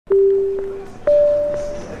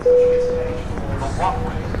Are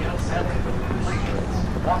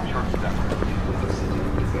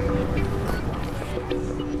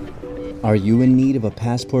you in need of a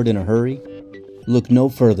passport in a hurry? Look no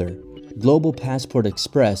further. Global Passport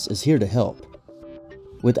Express is here to help.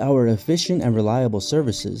 With our efficient and reliable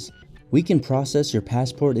services, we can process your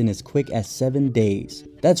passport in as quick as 7 days.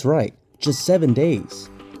 That's right, just 7 days.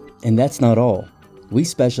 And that's not all. We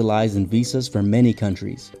specialize in visas for many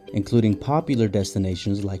countries, including popular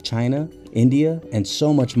destinations like China, India, and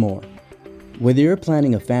so much more. Whether you're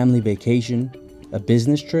planning a family vacation, a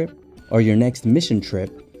business trip, or your next mission trip,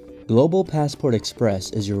 Global Passport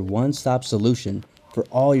Express is your one-stop solution for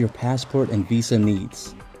all your passport and visa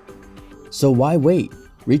needs. So why wait?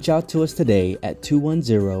 Reach out to us today at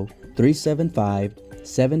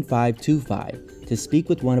 210-375-7525 to speak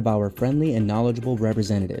with one of our friendly and knowledgeable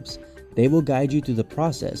representatives. They will guide you through the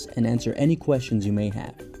process and answer any questions you may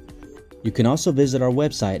have. You can also visit our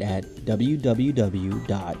website at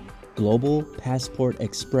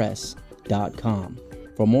www.globalpassportexpress.com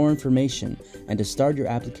for more information and to start your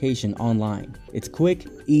application online. It's quick,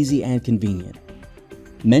 easy, and convenient.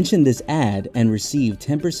 Mention this ad and receive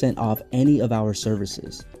 10% off any of our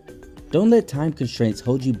services. Don't let time constraints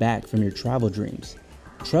hold you back from your travel dreams.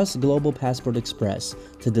 Trust Global Passport Express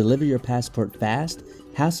to deliver your passport fast,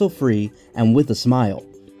 hassle-free, and with a smile.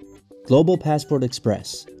 Global Passport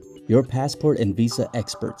Express, your passport and visa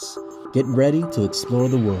experts. Get ready to explore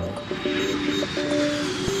the world.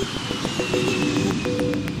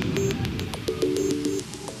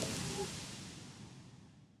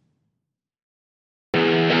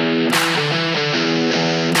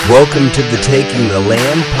 Welcome to the Taking the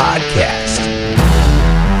Land podcast.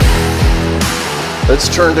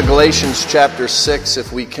 Let's turn to Galatians chapter 6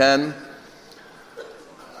 if we can.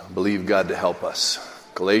 I believe God to help us.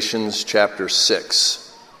 Galatians chapter 6.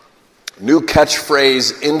 New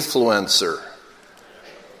catchphrase, influencer.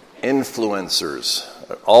 Influencers,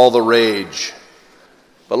 all the rage.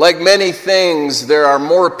 But like many things, there are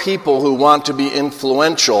more people who want to be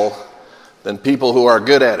influential than people who are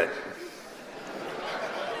good at it.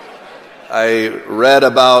 I read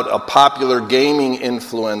about a popular gaming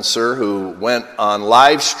influencer who went on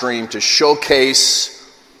live stream to showcase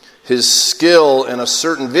his skill in a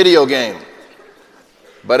certain video game.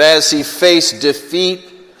 But as he faced defeat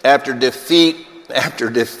after defeat after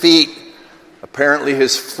defeat, apparently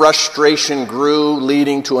his frustration grew,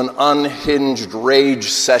 leading to an unhinged rage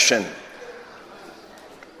session.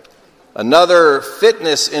 Another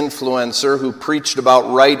fitness influencer who preached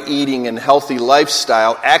about right eating and healthy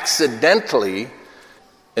lifestyle accidentally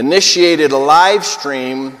initiated a live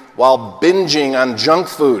stream while binging on junk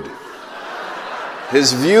food.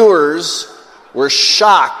 His viewers were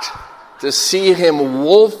shocked to see him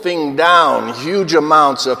wolfing down huge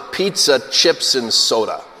amounts of pizza, chips, and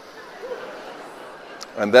soda.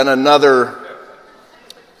 And then another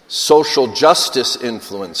social justice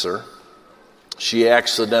influencer, she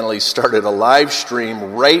accidentally started a live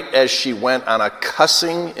stream right as she went on a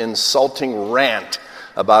cussing, insulting rant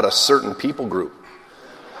about a certain people group,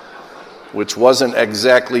 which wasn't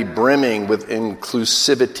exactly brimming with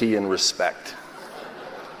inclusivity and respect.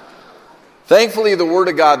 Thankfully, the Word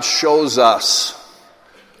of God shows us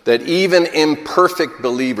that even imperfect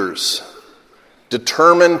believers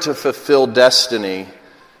determined to fulfill destiny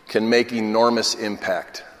can make enormous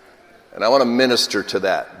impact. And I want to minister to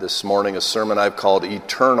that this morning, a sermon I've called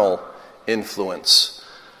Eternal Influence.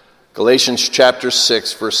 Galatians chapter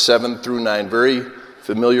 6, verse 7 through 9, very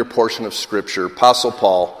familiar portion of Scripture. Apostle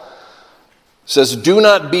Paul says, "Do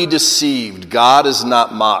not be deceived, God is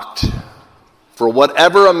not mocked. For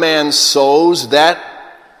whatever a man sows, that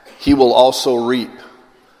he will also reap.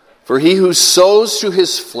 For he who sows to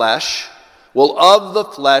his flesh will of the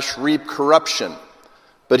flesh reap corruption.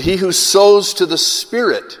 But he who sows to the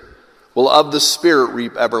Spirit will of the Spirit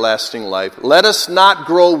reap everlasting life. Let us not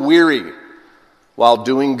grow weary while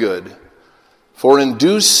doing good, for in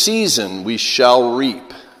due season we shall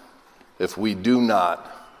reap if we do not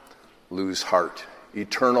lose heart."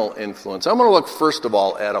 Eternal influence. I'm going to look first of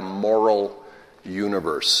all at a moral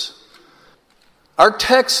universe. Our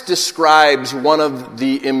text describes one of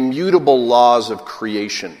the immutable laws of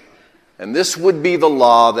creation, and this would be the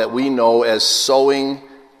law that we know as sowing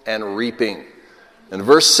and reaping. And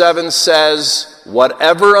verse 7 says,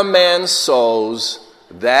 "Whatever a man sows,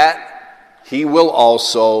 that he will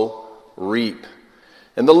also reap."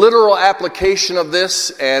 And the literal application of this,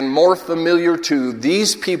 and more familiar to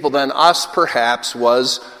these people than us perhaps,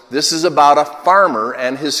 was this is about a farmer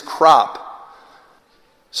and his crop.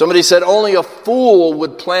 Somebody said only a fool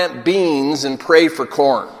would plant beans and pray for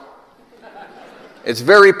corn. It's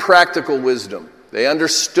very practical wisdom. They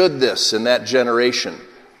understood this in that generation.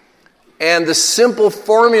 And the simple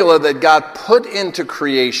formula that God put into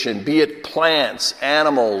creation, be it plants,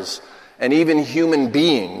 animals, and even human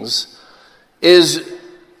beings, is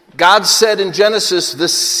God said in Genesis, the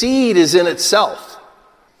seed is in itself.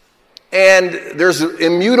 And there's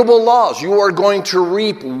immutable laws. You are going to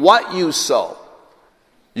reap what you sow.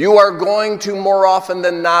 You are going to more often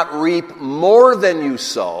than not reap more than you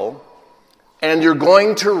sow, and you're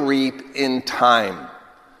going to reap in time.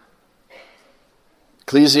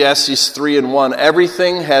 Ecclesiastes 3:1,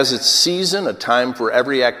 everything has its season, a time for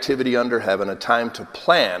every activity under heaven, a time to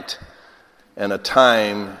plant and a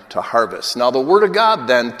time to harvest. Now the Word of God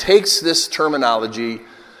then takes this terminology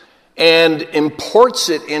and imports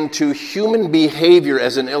it into human behavior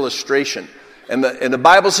as an illustration. And the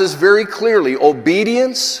Bible says very clearly,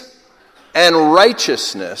 obedience and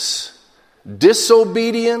righteousness,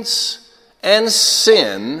 disobedience and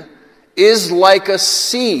sin is like a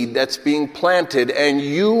seed that's being planted, and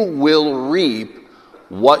you will reap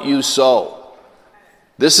what you sow.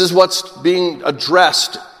 This is what's being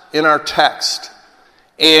addressed in our text.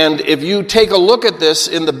 And if you take a look at this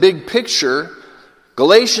in the big picture,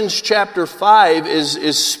 Galatians chapter 5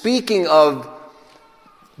 is speaking of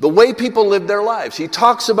the way people live their lives. He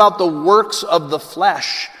talks about the works of the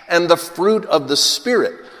flesh and the fruit of the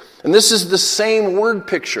Spirit. And this is the same word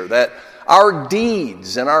picture, that our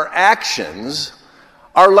deeds and our actions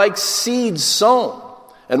are like seeds sown.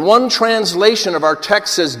 And one translation of our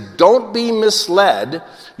text says, don't be misled.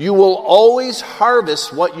 You will always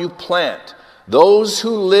harvest what you plant. Those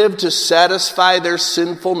who live to satisfy their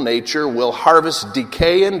sinful nature will harvest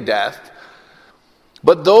decay and death.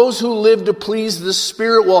 But those who live to please the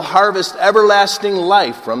Spirit will harvest everlasting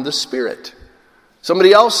life from the Spirit.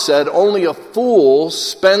 Somebody else said, only a fool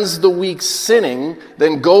spends the week sinning,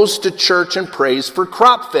 then goes to church and prays for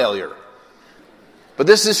crop failure. But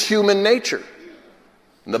this is human nature.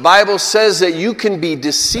 And the Bible says that you can be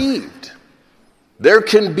deceived. There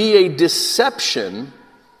can be a deception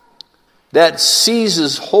that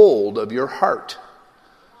seizes hold of your heart.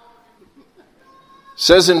 It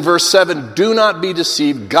says in verse 7, do not be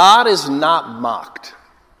deceived. God is not mocked.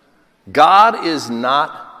 God is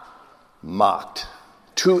not mocked.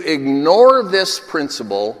 To ignore this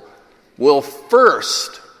principle will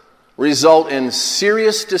first result in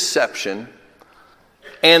serious deception,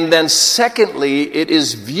 and then secondly, it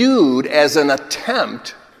is viewed as an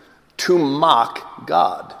attempt to mock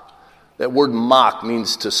God. That word mock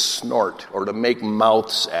means to snort or to make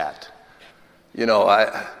mouths at. You know,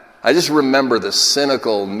 I just remember the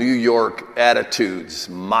cynical New York attitudes,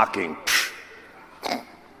 mocking.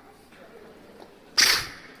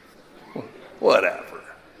 Whatever.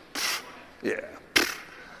 Yeah.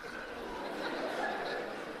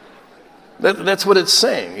 That's what it's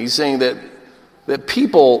saying. He's saying that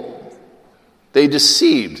people, they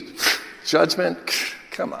deceived. Judgment?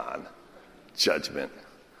 Come on. Judgment.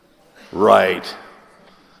 Right.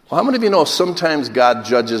 Well, how many of you know sometimes God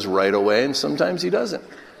judges right away and sometimes he doesn't?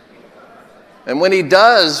 And when he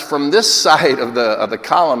does, from this side of the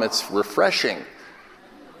column, it's refreshing.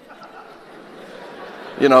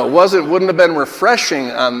 You know, wouldn't have been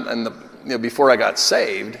refreshing before I got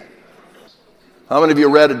saved. How many of you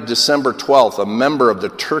read December 12th, a member of the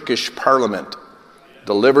Turkish parliament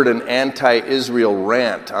delivered an anti-Israel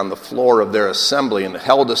rant on the floor of their assembly and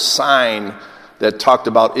held a sign that talked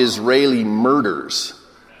about Israeli murders,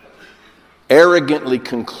 arrogantly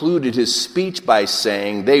concluded his speech by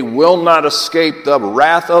saying, they will not escape the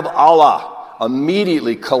wrath of Allah,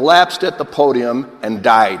 immediately collapsed at the podium and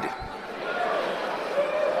died.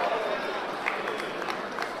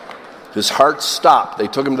 His heart stopped. They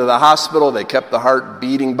took him to the hospital. They kept the heart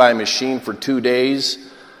beating by machine for 2 days.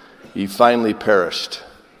 He finally perished.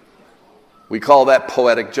 We call that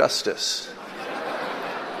poetic justice.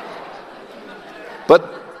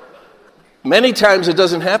 But many times it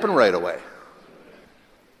doesn't happen right away.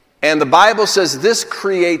 And the Bible says this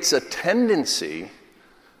creates a tendency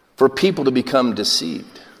for people to become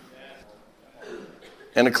deceived.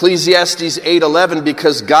 And Ecclesiastes 8:11,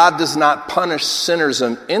 because God does not punish sinners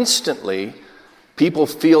instantly, people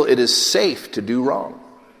feel it is safe to do wrong.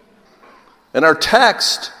 And our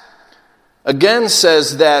text again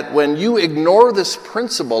says that when you ignore this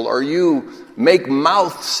principle or you make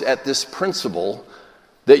mouths at this principle,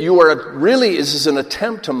 that you are really, this is an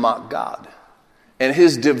attempt to mock God and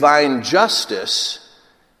his divine justice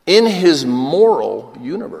in his moral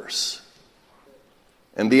universe.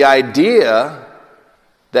 And the idea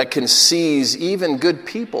that can seize even good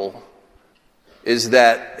people is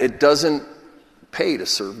that it doesn't pay to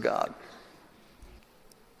serve God.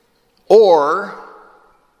 Or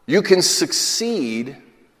You can succeed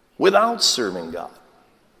without serving God.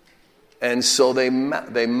 And so they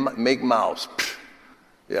make mouths.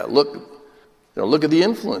 Yeah, look at the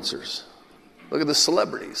influencers. Look at the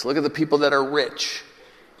celebrities. Look at the people that are rich.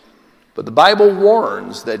 But the Bible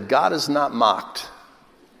warns that God is not mocked.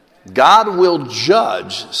 God will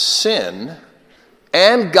judge sin,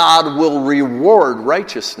 and God will reward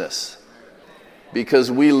righteousness,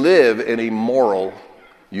 because we live in a moral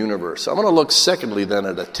universe. I'm going to look secondly then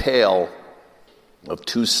at a tale of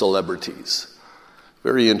two celebrities.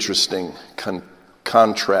 Very interesting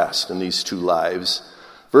contrast in these two lives.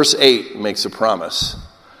 Verse 8 makes a promise.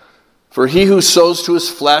 For he who sows to his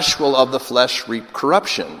flesh will of the flesh reap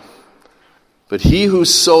corruption. But he who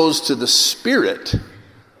sows to the Spirit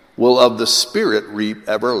will of the Spirit reap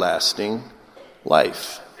everlasting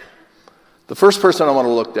life. The first person I want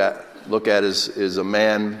to look at is a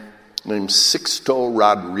man named Sixto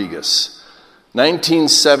Rodriguez.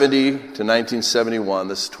 1970 to 1971,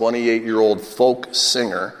 this 28-year-old folk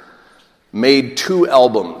singer made 2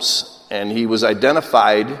 albums, and he was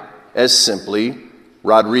identified as simply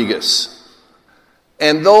Rodriguez.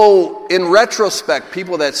 And though, in retrospect,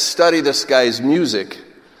 people that study this guy's music,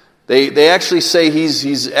 they actually say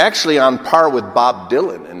he's actually on par with Bob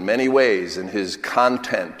Dylan in many ways, in his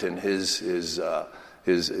content and his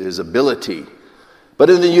ability. But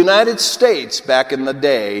in the United States, back in the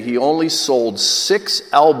day, he only sold 6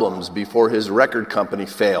 albums before his record company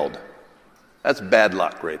failed. That's bad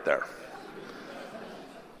luck right there.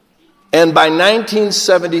 And by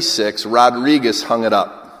 1976, Rodriguez hung it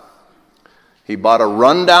up. He bought a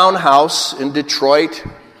rundown house in Detroit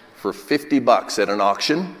for $50 at an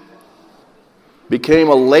auction, became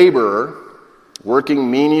a laborer working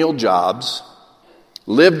menial jobs,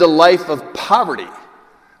 lived a life of poverty,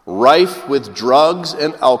 rife with drugs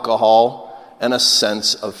and alcohol and a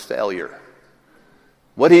sense of failure.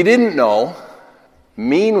 What he didn't know,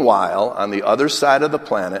 meanwhile, on the other side of the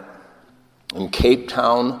planet, in Cape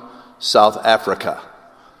Town, South Africa,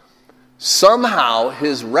 somehow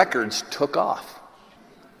his records took off.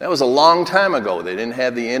 That was a long time ago. They didn't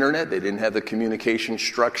have the internet. They didn't have the communication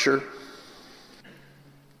structure.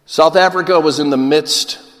 South Africa was in the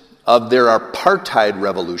midst of their apartheid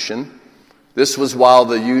revolution. This was while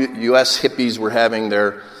the U.S. hippies were having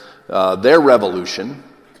their revolution.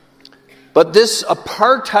 But this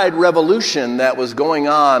apartheid revolution that was going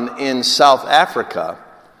on in South Africa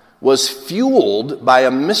was fueled by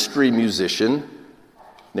a mystery musician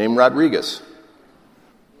named Rodriguez.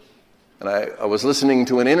 And I was listening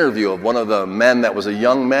to an interview of one of the men that was a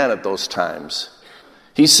young man at those times.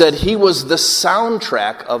 He said he was the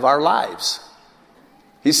soundtrack of our lives.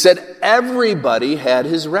 He said everybody had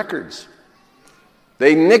his records.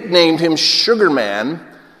 They nicknamed him Sugar Man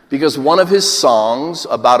because one of his songs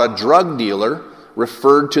about a drug dealer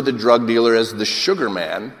referred to the drug dealer as the Sugar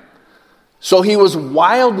Man. So he was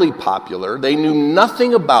wildly popular. They knew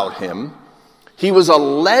nothing about him. He was a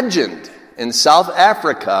legend in South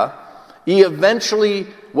Africa. He eventually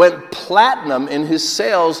went platinum in his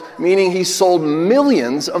sales, meaning he sold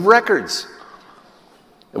millions of records.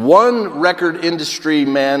 One record industry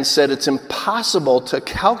man said it's impossible to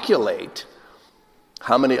calculate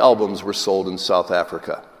how many albums were sold in South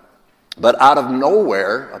Africa. But out of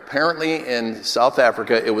nowhere, apparently in South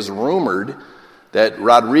Africa, it was rumored that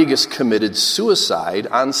Rodriguez committed suicide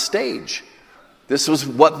on stage. This was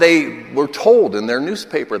what they were told in their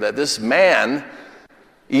newspaper, that this man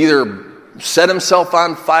either set himself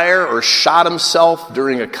on fire or shot himself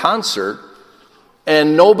during a concert,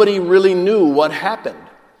 and nobody really knew what happened.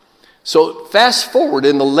 So fast forward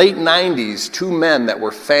in the late 90s, 2 men that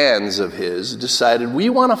were fans of his decided, we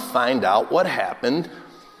want to find out what happened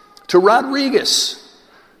to Rodriguez.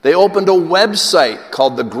 They opened a website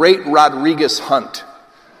called The Great Rodriguez Hunt.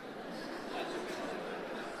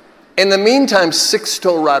 In the meantime,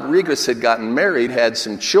 Sixto Rodriguez had gotten married, had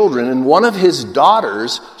some children, and one of his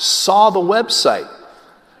daughters saw the website,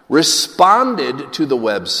 responded to the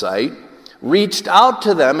website, reached out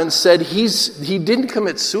to them and said, he didn't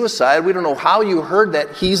commit suicide. We don't know how you heard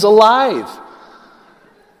that. He's alive.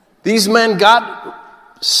 These men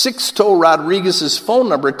got Sixto Rodriguez's phone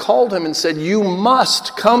number, called him and said, you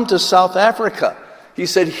must come to South Africa. He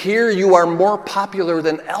said, here you are more popular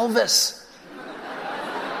than Elvis.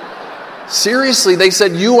 Seriously, they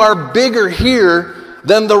said, you are bigger here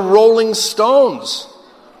than the Rolling Stones.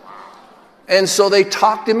 And so they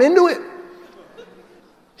talked him into it.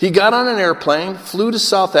 He got on an airplane, flew to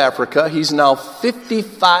South Africa. He's now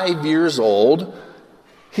 55 years old.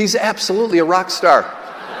 He's absolutely a rock star.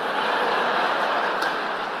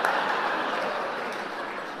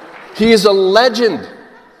 He is a legend.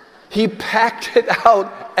 He packed it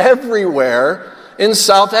out everywhere in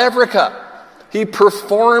South Africa. He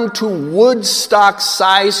performed to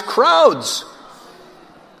Woodstock-sized crowds.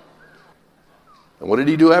 And what did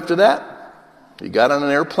he do after that? He got on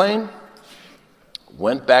an airplane,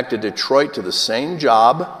 went back to Detroit to the same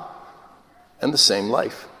job and the same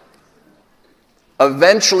life.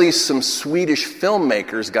 Eventually, some Swedish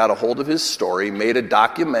filmmakers got a hold of his story, made a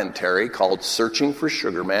documentary called Searching for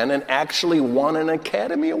Sugar Man, and actually won an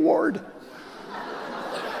Academy Award.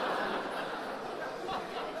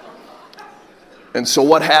 And so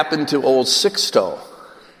what happened to old Sixto?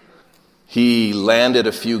 He landed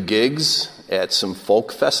a few gigs at some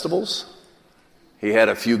folk festivals. He had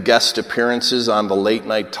a few guest appearances on the late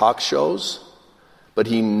night talk shows, but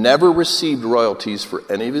he never received royalties for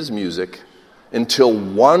any of his music until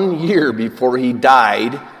 1 year before he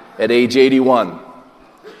died at age 81.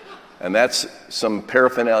 And that's some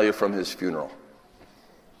paraphernalia from his funeral.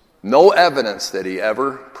 No evidence that he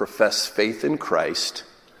ever professed faith in Christ.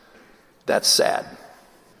 That's sad.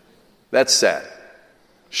 That's sad.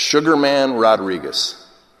 Sugarman Rodriguez.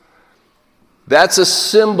 That's a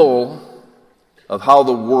symbol of how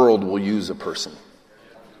the world will use a person.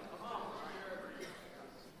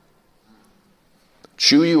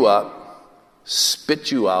 Chew you up,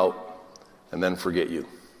 spit you out, and then forget you.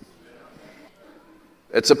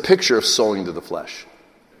 It's a picture of sowing to the flesh.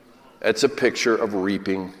 It's a picture of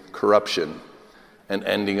reaping corruption and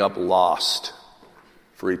ending up lost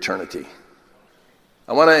for eternity.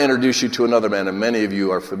 I want to introduce you to another man, and many of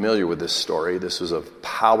you are familiar with this story. This was a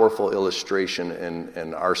powerful illustration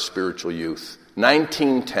in our spiritual youth.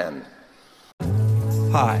 1910.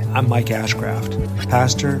 Hi, I'm Mike Ashcraft,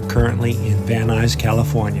 pastor currently in Van Nuys,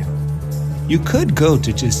 California. You could go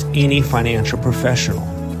to just any financial professional,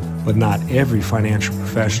 but not every financial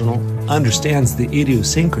professional understands the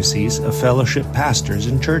idiosyncrasies of fellowship pastors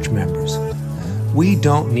and church members. We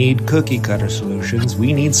don't need cookie-cutter solutions.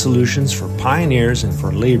 We need solutions for pioneers and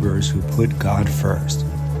for laborers who put God first.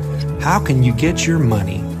 How can you get your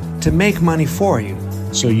money to make money for you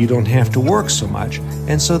so you don't have to work so much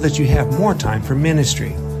and so that you have more time for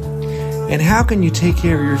ministry? And how can you take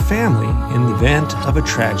care of your family in the event of a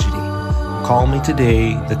tragedy? Call me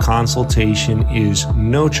today. The consultation is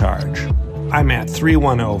no charge. I'm at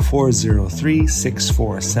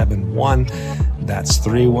 310-403-6471. That's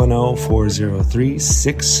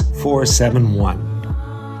 310-403-6471.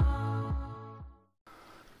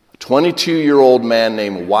 A 22-year-old man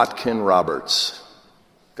named Watkin Roberts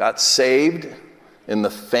got saved in the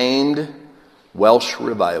famed Welsh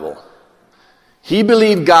revival. He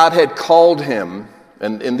believed God had called him,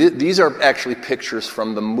 and these are actually pictures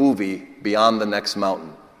from the movie Beyond the Next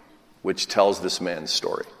Mountain, which tells this man's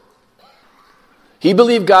story. He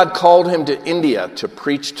believed God called him to India to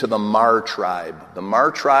preach to the Mar tribe. The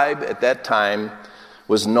Mar tribe at that time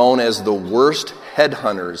was known as the worst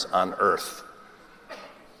headhunters on earth.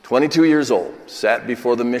 22 years old, sat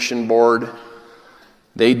before the mission board.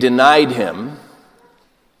 They denied him,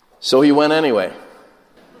 so he went anyway,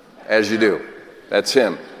 as you do. That's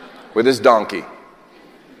him, with his donkey.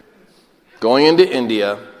 Going into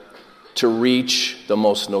India to reach the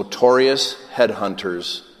most notorious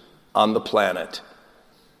headhunters on the planet.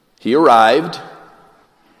 He arrived,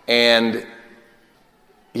 and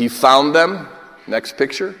he found them, next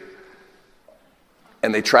picture,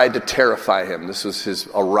 and they tried to terrify him. This was his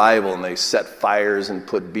arrival, and they set fires and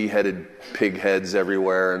put beheaded pig heads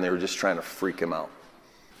everywhere, and they were just trying to freak him out.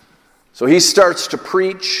 So he starts to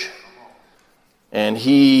preach, and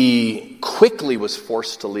he quickly was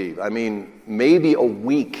forced to leave. I mean, maybe a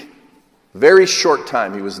week, very short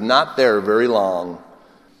time. He was not there very long.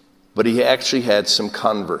 But he actually had some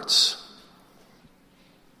converts.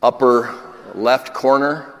 Upper left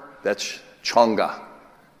corner, that's Chonga.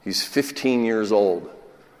 He's 15 years old.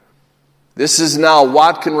 This is now,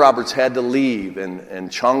 Watkin Roberts had to leave, and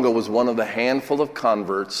Chonga was one of the handful of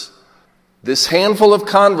converts. This handful of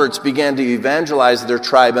converts began to evangelize their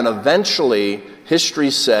tribe, and eventually,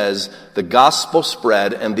 history says, the gospel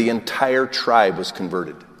spread and the entire tribe was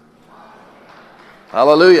converted.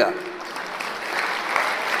 Hallelujah.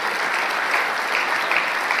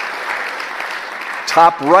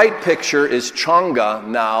 Top right picture is Chonga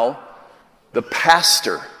now, the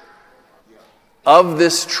pastor of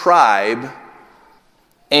this tribe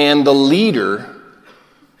and the leader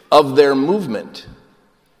of their movement.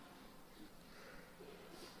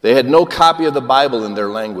 They had no copy of the Bible in their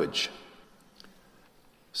language.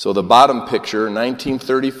 So the bottom picture,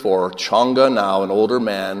 1934, Chonga now, an older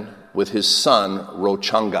man, with his son,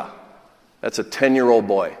 Rochanga. That's a 10-year-old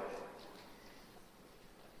boy.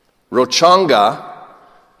 Rochanga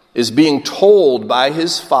is being told by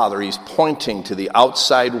his father, he's pointing to the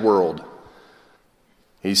outside world.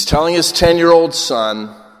 He's telling his 10-year-old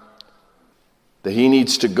son that he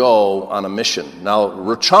needs to go on a mission. Now,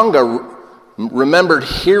 Rochunga remembered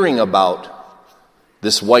hearing about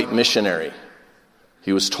this white missionary.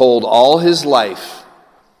 He was told all his life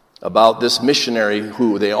about this missionary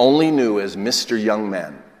who they only knew as Mr. Young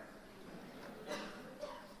Man.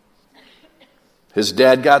 His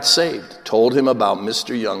dad got saved, told him about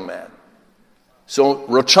Mr. Young Man. So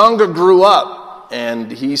Rochunga grew up,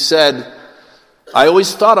 and he said, I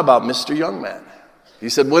always thought about Mr. Young Man. He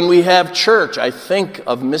said, when we have church, I think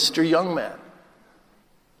of Mr. Young Man.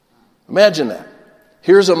 Imagine that.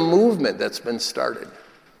 Here's a movement that's been started.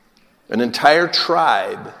 An entire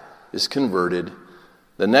tribe is converted.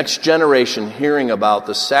 The next generation hearing about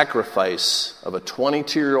the sacrifice of a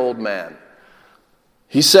 22-year-old man.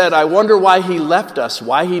 He said, I wonder why he left us,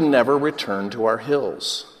 why he never returned to our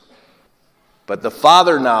hills. But the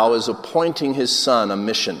father now is appointing his son a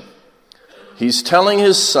mission. He's telling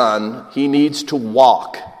his son he needs to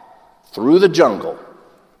walk through the jungle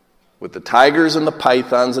with the tigers and the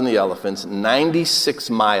pythons and the elephants, 96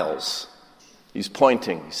 miles. He's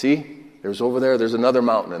pointing. See? There's over there, there's another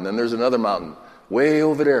mountain, and then there's another mountain. Way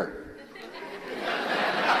over there.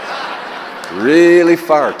 Really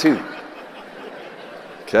far, too.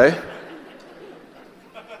 Okay?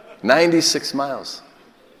 96 miles.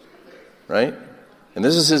 Right? And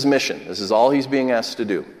this is his mission. This is all he's being asked to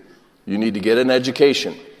do. You need to get an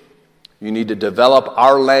education. You need to develop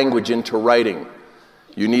our language into writing.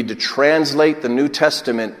 You need to translate the New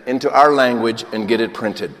Testament into our language and get it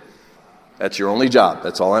printed. That's your only job.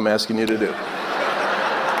 That's all I'm asking you to do.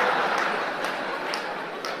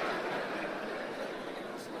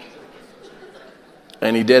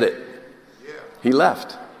 And he did it. He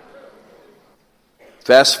left.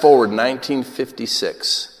 Fast forward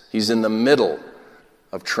 1956. He's in the middle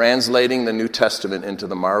of translating the New Testament into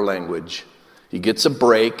the Mar language. He gets a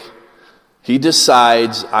break. He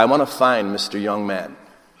decides, I want to find Mr. Young Man.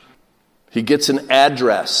 He gets an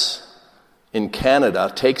address in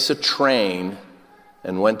Canada, takes a train,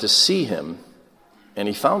 and went to see him, and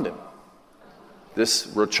he found him. This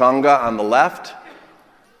Rochunga on the left,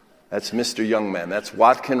 that's Mr. Young Man. That's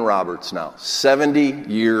Watkin Roberts now, 70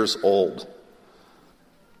 years old.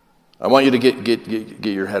 I want you to get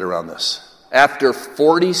your head around this. After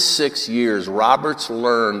 46 years, Roberts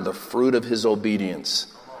learned the fruit of his obedience.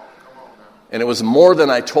 And it was more than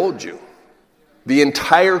I told you. The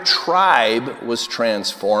entire tribe was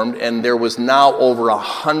transformed, and there was now over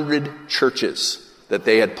 100 churches that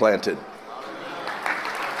they had planted.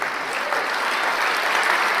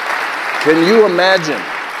 Can you imagine?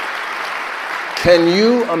 Can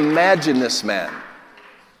you imagine this man?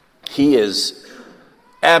 He is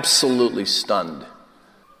absolutely stunned.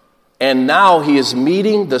 And now he is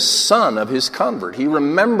meeting the son of his convert. He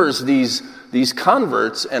remembers these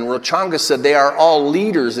converts, and Rochunga said they are all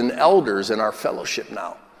leaders and elders in our fellowship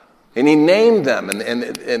now. And he named them,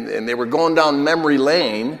 and they were going down memory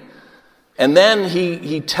lane. And then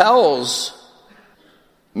he tells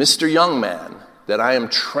Mr. Young Man that I am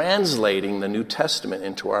translating the New Testament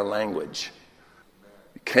into our language.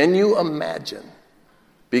 Can you imagine?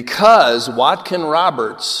 Because Watkin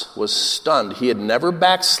Roberts was stunned. He had never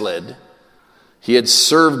backslid. He had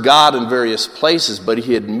served God in various places, but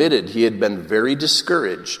he admitted he had been very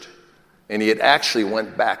discouraged, and he had actually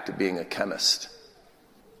went back to being a chemist.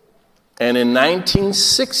 And in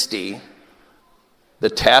 1960, the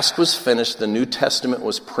task was finished. The New Testament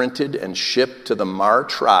was printed and shipped to the Mar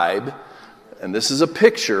tribe. And this is a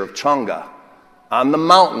picture of Chunga on the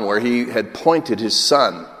mountain where he had pointed his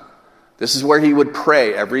son. This is where he would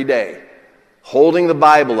pray every day, holding the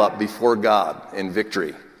Bible up before God in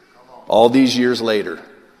victory. All these years later.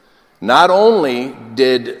 Not only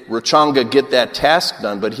did Rochunga get that task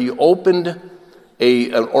done, but he opened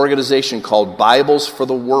an organization called Bibles for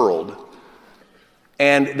the World.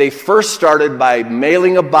 And they first started by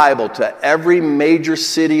mailing a Bible to every major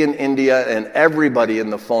city in India and everybody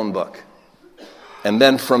in the phone book. And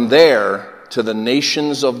then from there to the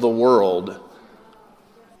nations of the world.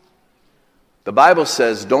 The Bible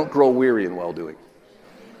says, don't grow weary in well-doing.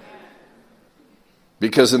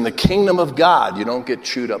 Because in the kingdom of God, you don't get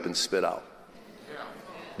chewed up and spit out.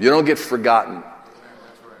 You don't get forgotten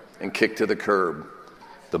and kicked to the curb.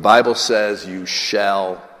 The Bible says you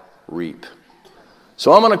shall reap.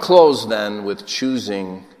 So I'm going to close then with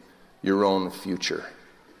choosing your own future.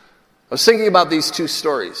 I was thinking about these two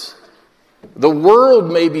stories. The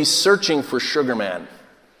world may be searching for Sugar Man,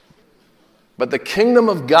 but the kingdom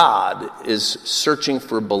of God is searching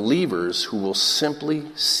for believers who will simply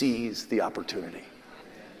seize the opportunity.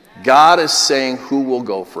 God is saying, who will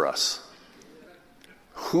go for us?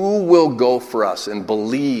 Who will go for us and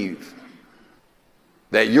believe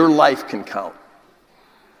that your life can count?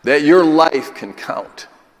 That your life can count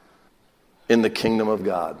in the kingdom of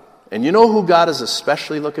God. And you know who God is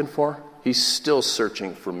especially looking for? He's still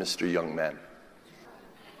searching for Mr. Young Man.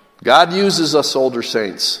 God uses us older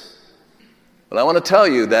saints. But I want to tell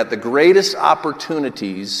you that the greatest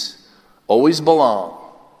opportunities always belong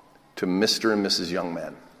to Mr. and Mrs. Young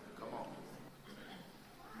Man.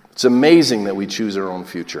 It's amazing that we choose our own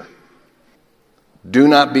future. Do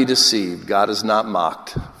not be deceived. God is not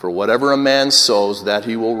mocked. For whatever a man sows, that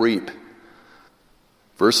he will reap.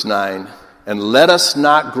 Verse 9, and let us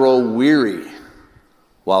not grow weary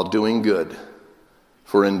while doing good,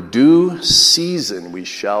 for in due season we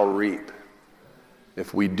shall reap,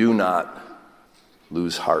 if we do not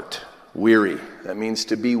lose heart. Weary, that means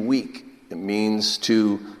to be weak. It means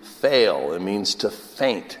to fail. It means to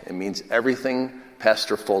faint. It means everything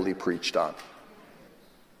Pastor Foley preached on.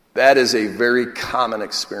 That is a very common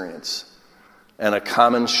experience and a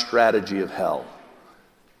common strategy of hell.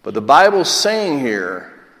 But the Bible's saying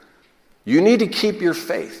here, you need to keep your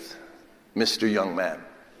faith, Mr. Young Man.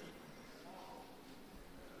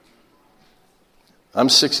 I'm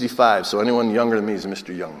 65, so anyone younger than me is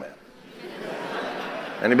Mr. Young Man.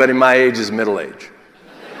 Anybody my age is middle age.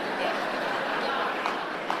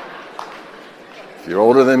 If you're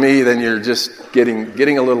older than me, then you're just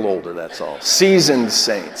getting a little older, that's all. Seasoned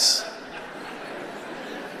saints.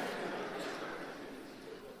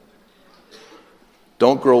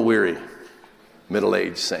 Don't grow weary,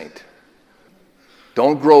 middle-aged saint.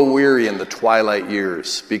 Don't grow weary in the twilight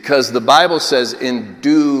years, because the Bible says in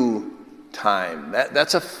due time.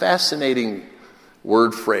 That's a fascinating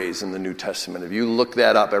word phrase in the New Testament. If you look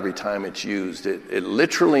that up every time it's used, it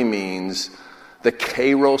literally means the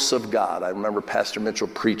kairos of God. I remember Pastor Mitchell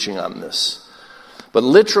preaching on this. But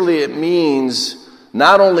literally it means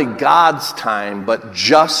not only God's time, but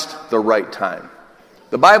just the right time.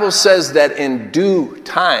 The Bible says that in due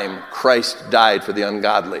time, Christ died for the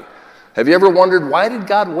ungodly. Have you ever wondered, why did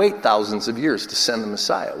God wait thousands of years to send the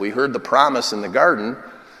Messiah? We heard the promise in the garden.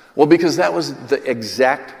 Well, because that was the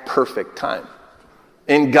exact perfect time.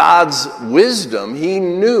 In God's wisdom, he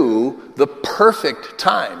knew the perfect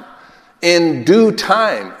time. In due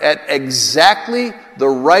time, at exactly the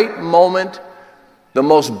right moment, the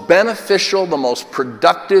most beneficial, the most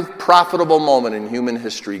productive, profitable moment in human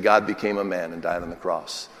history, God became a man and died on the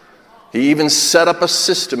cross. He even set up a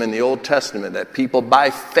system in the Old Testament that people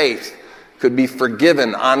by faith could be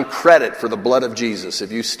forgiven on credit for the blood of Jesus.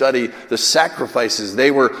 If you study the sacrifices,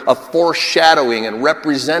 they were a foreshadowing and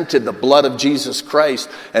represented the blood of Jesus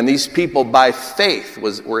Christ, and these people by faith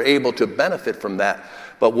were able to benefit from that.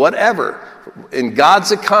 But whatever, in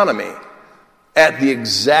God's economy, at the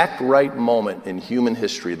exact right moment in human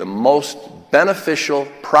history, the most beneficial,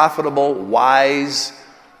 profitable, wise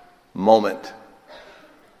moment.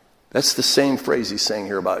 That's the same phrase he's saying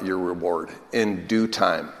here about your reward. In due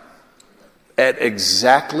time. At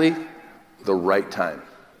exactly the right time.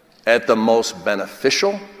 At the most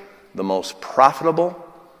beneficial, the most profitable,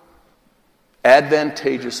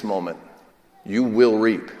 advantageous moment. You will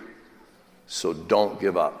reap. So don't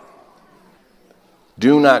give up.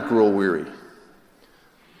 Do not grow weary.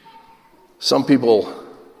 Some people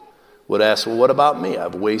would ask, well, what about me?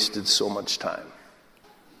 I've wasted so much time.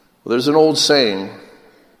 Well, there's an old saying,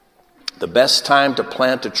 the best time to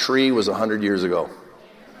plant a tree was 100 years ago.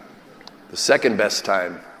 The second best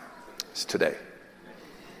time is today.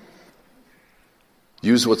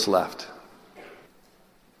 Use what's left.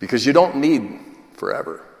 Because you don't need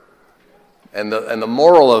forever. And the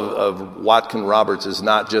moral of Watkin Roberts is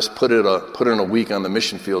not just put in a week on the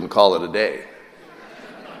mission field and call it a day.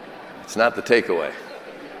 It's not the takeaway.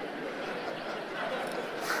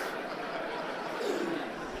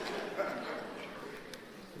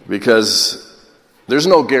 Because there's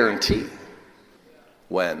no guarantee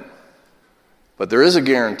when. But there is a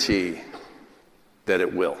guarantee that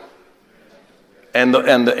it will. And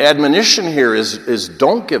the admonition here is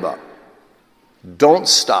don't give up. Don't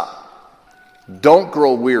stop. Don't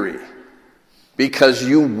grow weary, because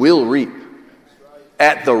you will reap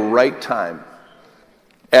at the right time,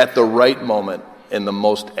 at the right moment, in the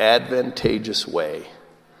most advantageous way,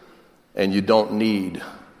 and you don't need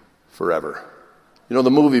forever. You know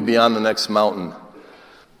the movie Beyond the Next Mountain,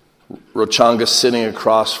 Rochanga sitting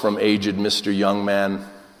across from aged Mr. Young Man.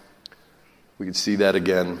 We could see that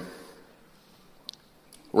again.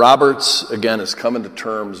 Roberts, again, is coming to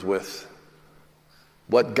terms with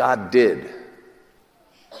what God did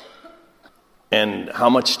and how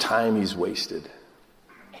much time he's wasted.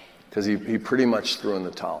 because he pretty much threw in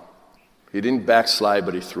the towel. He didn't backslide,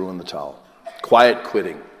 but he threw in the towel. Quiet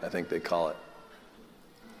quitting, I think they call it.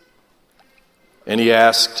 And he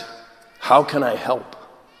asked, how can I help?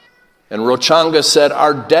 And Rochanga said,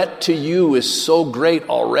 our debt to you is so great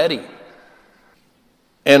already.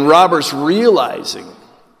 And Roberts, realizing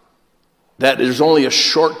that there's only a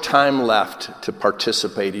short time left to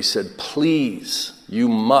participate, he said, please, you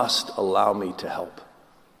must allow me to help.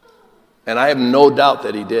 And I have no doubt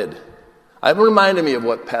that he did. It reminded me of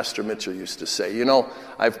what Pastor Mitchell used to say. You know,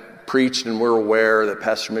 I've preached and we're aware that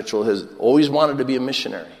Pastor Mitchell has always wanted to be a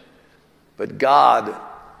missionary. But God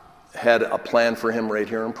had a plan for him right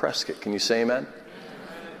here in Prescott. Can you say amen?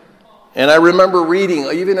 And I remember reading,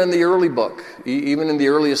 even in the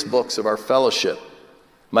earliest books of our fellowship,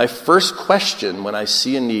 my first question when I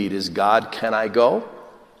see a need is, God, can I go?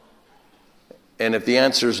 And if the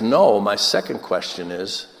answer is no, my second question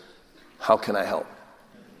is, how can I help?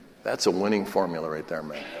 That's a winning formula right there,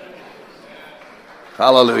 man.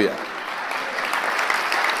 Hallelujah.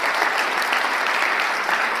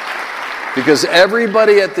 Because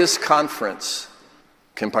everybody at this conference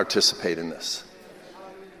can participate in this.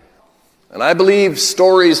 And I believe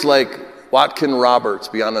stories like Watkin Roberts,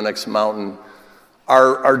 Beyond the Next Mountain,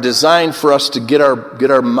 are designed for us to get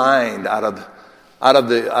our mind out of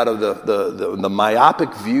the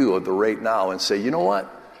myopic view of the right now and say, you know what?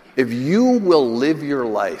 If you will live your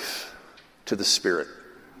life to the Spirit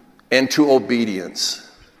and to obedience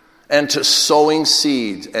and to sowing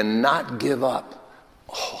seeds and not give up,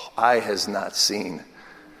 eye has not seen,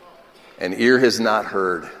 and ear has not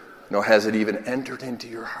heard, nor has it even entered into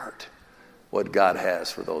your heart what God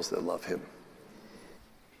has for those that love him.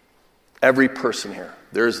 Every person here,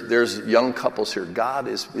 there's young couples here. God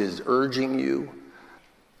is urging you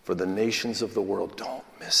for the nations of the world. Don't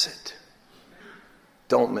miss it.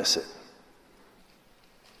 Don't miss it.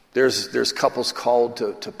 There's couples called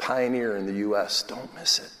to pioneer in the U.S. Don't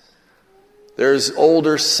miss it. There's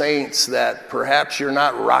older saints that perhaps you're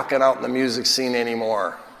not rocking out in the music scene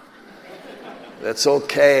anymore. That's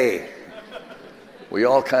okay. We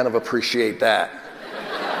all kind of appreciate that.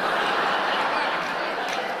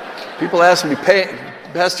 People ask me,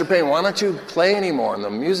 Pastor Payne, why don't you play anymore in the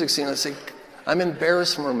music scene? I say, I'm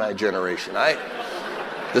embarrassed for my generation.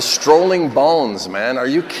 The Strolling Bones, man, are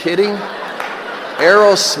you kidding?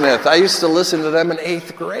 Aerosmith, I used to listen to them in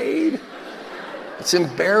 8th grade. It's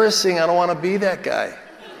embarrassing. I don't want to be that guy.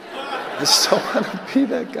 I just don't want to be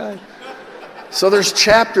that guy. So there's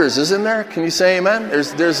chapters, isn't there? Can you say amen?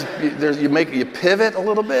 There's you pivot a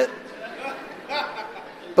little bit.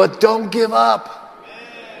 But don't give up.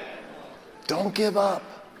 Don't give up.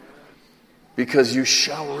 Because you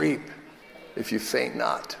shall reap if you faint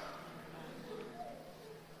not.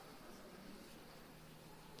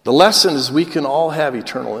 The lesson is we can all have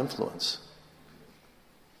eternal influence.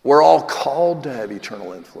 We're all called to have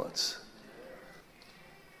eternal influence.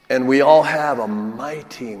 And we all have a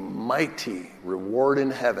mighty, mighty reward in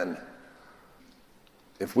heaven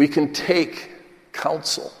if we can take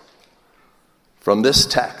counsel from this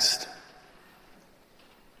text.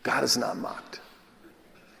 God is not mocked.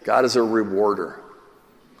 God is a rewarder.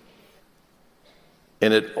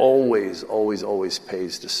 And it always, always, always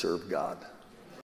pays to serve God.